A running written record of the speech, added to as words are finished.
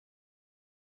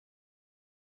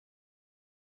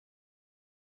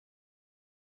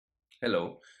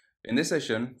Hello. In this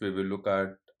session, we will look at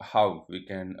how we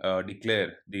can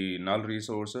declare the null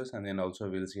resources, and then also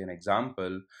we'll see an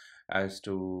example as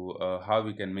to how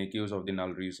we can make use of the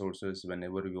null resources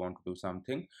whenever we want to do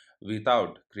something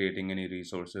without creating any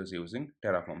resources using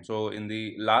Terraform. So in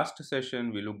the last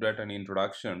session, we looked at an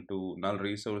introduction to null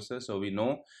resources. So we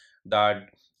know that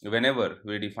whenever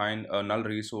we define a null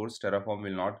resource, Terraform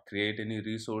will not create any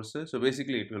resources. So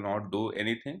basically, it will not do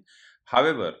anything.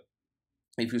 However,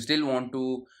 if you still want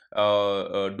to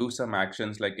do some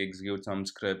actions like execute some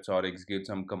scripts or execute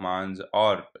some commands,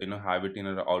 or have it in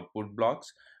our output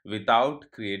blocks without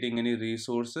creating any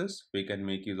resources, we can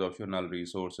make use of your null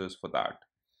resources for that.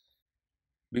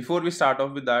 Before we start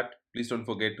off with that, please don't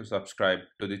forget to subscribe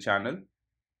to the channel.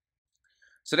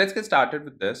 So let's get started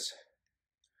with this.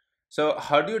 So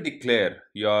how do you declare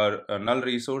your null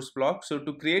resource block? So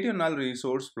to create your null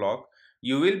resource block,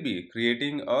 you will be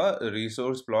creating a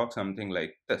resource block something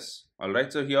like this. All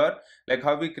right. So here, like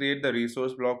how we create the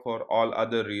resource block for all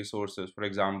other resources, for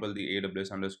example, the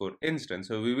AWS underscore instance.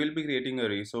 So we will be creating a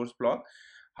resource block.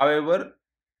 However,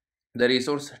 the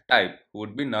resource type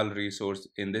would be null resource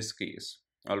in this case.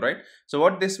 All right, so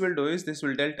what this will do is this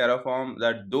will tell Terraform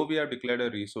that though we have declared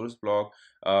a resource block,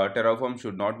 Terraform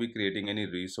should not be creating any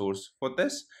resource for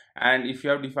this. And if you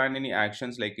have defined any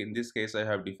actions, like in this case I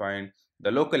have defined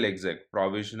the local exec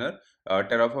provisioner,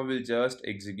 Terraform will just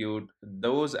execute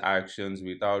those actions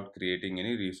without creating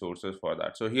any resources for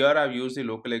that. So here I've used the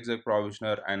local exec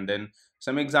provisioner and then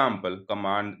some example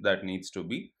command that needs to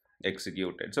be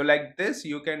executed. So like this,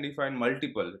 you can define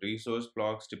multiple resource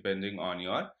blocks depending on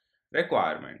your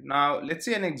requirement. Now let's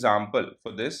see an example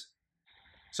for this.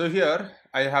 So here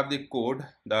I have the code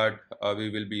that we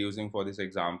will be using for this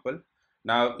example.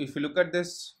 Now if you look at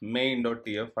this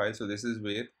main.tf file, so this is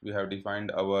where we have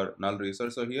defined our null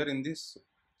resource. So here in this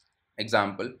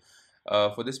example,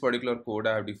 for this particular code,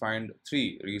 I have defined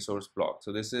three resource blocks.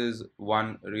 So this is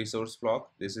one resource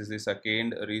block, this is the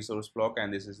second resource block,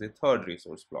 and this is the third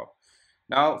resource block.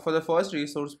 Now for the first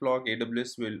resource block,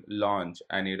 AWS will launch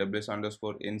an AWS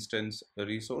underscore instance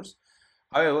resource.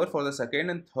 However, for the second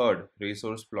and third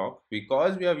resource block,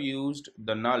 because we have used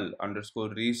the null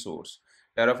underscore resource,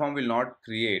 Terraform will not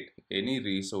create any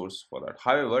resource for that.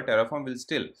 However, Terraform will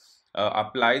still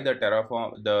apply the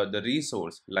Terraform the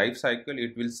resource lifecycle.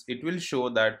 It will show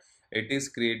that it is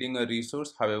creating a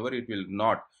resource. However, it will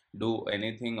not do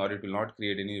anything, or it will not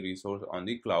create any resource on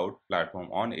the cloud platform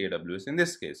on AWS in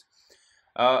this case.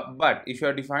 But if you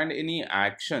have defined any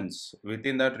actions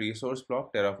within that resource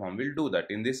block, Terraform will do that.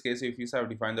 In this case, if you have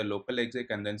defined the local exec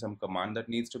and then some command that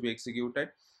needs to be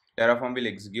executed, Terraform will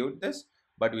execute this,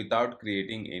 but without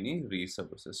creating any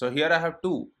resources. So here I have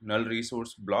two null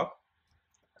resource block.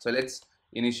 So let's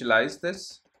initialize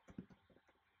this.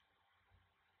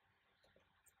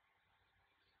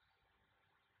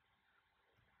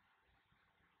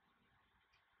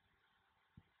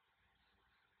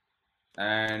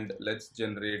 And let's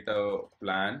generate a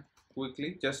plan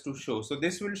quickly just to show. So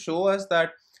this will show us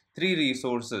that three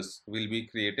resources will be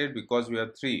created because we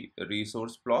have three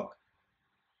resource block.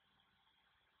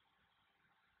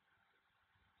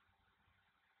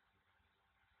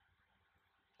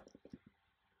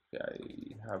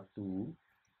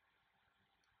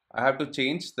 I have to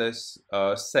change this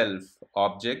self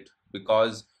object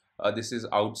because this is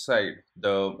outside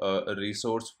the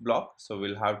resource block. So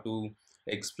we'll have to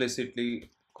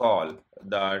explicitly call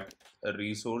that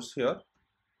resource here.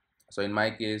 So in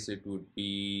my case, it would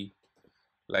be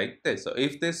like this. So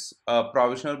if this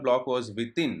provisional block was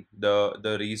within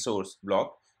the resource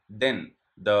block, then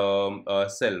the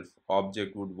self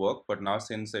object would work. But now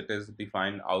since it is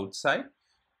defined outside,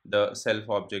 the self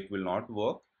object will not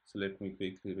work. So let me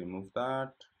quickly remove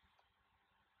that,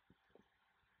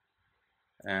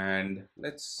 and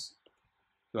let's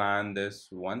plan this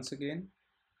once again.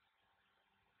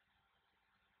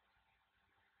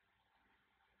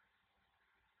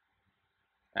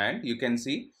 And you can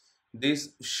see this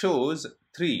shows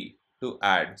three to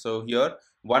add. So here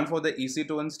one for the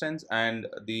EC2 instance and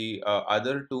the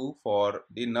other two for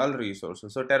the null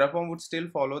resources. So Terraform would still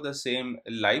follow the same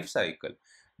life cycle,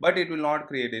 but it will not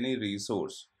create any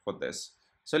resource for this.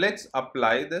 So let's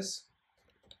apply this.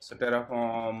 So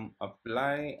Terraform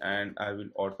apply, and I will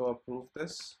auto approve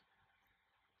this.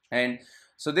 And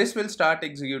so this will start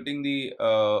executing the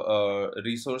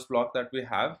resource block that we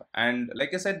have. And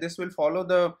like I said, this will follow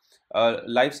the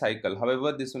life cycle.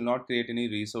 However, this will not create any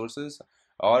resources,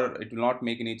 or it will not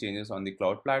make any changes on the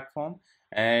cloud platform.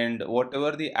 And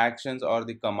whatever the actions or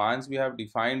the commands we have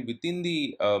defined within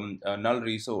the null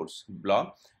resource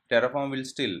block, Terraform will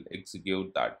still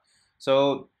execute that.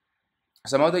 So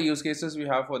Some of the use cases we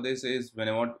have for this is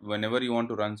whenever you want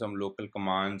to run some local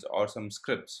commands or some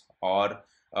scripts, or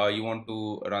you want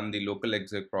to run the local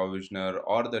exec provisioner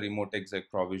or the remote exec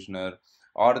provisioner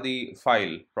or the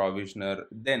file provisioner,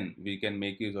 then we can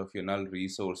make use of your null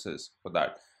resources for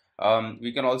that.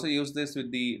 We can also use this with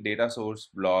the data source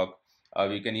block.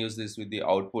 We can use this with the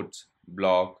outputs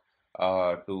block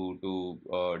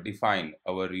to define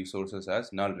our resources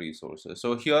as null resources.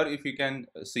 So here, if you can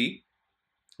see,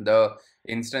 the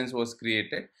instance was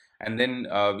created, and then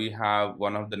we have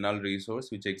one of the null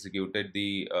resource which executed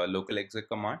the local exec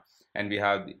command, and we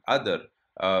have the other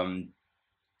null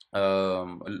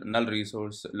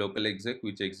resource local exec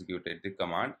which executed the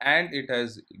command, and it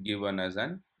has given as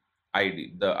an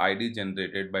id, the id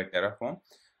generated by Terraform.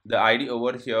 The id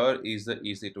over here is the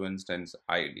EC2 instance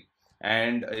id,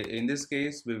 and in this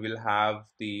case we will have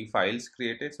the files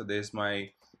created. So there's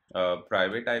my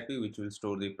private IP, which will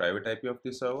store the private IP of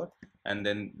the server, and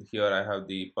then here I have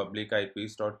the public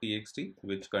ips.txt,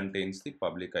 which contains the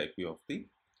public IP of the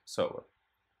server.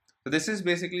 So this is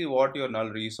basically what your null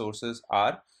resources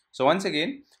are. So once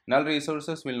again, null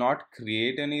resources will not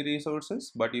create any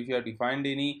resources, but if you have defined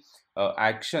any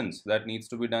actions that needs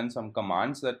to be done, some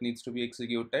commands that needs to be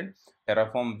executed,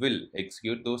 Terraform will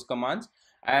execute those commands.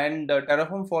 And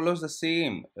Terraform follows the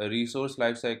same resource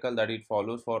lifecycle that it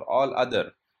follows for all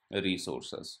other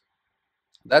resources.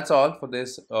 That's all for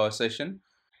this session.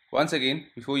 Once again,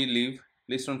 before you leave,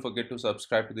 please don't forget to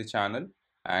subscribe to the channel,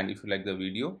 and if you like the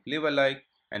video, leave a like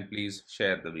and please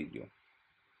share the video.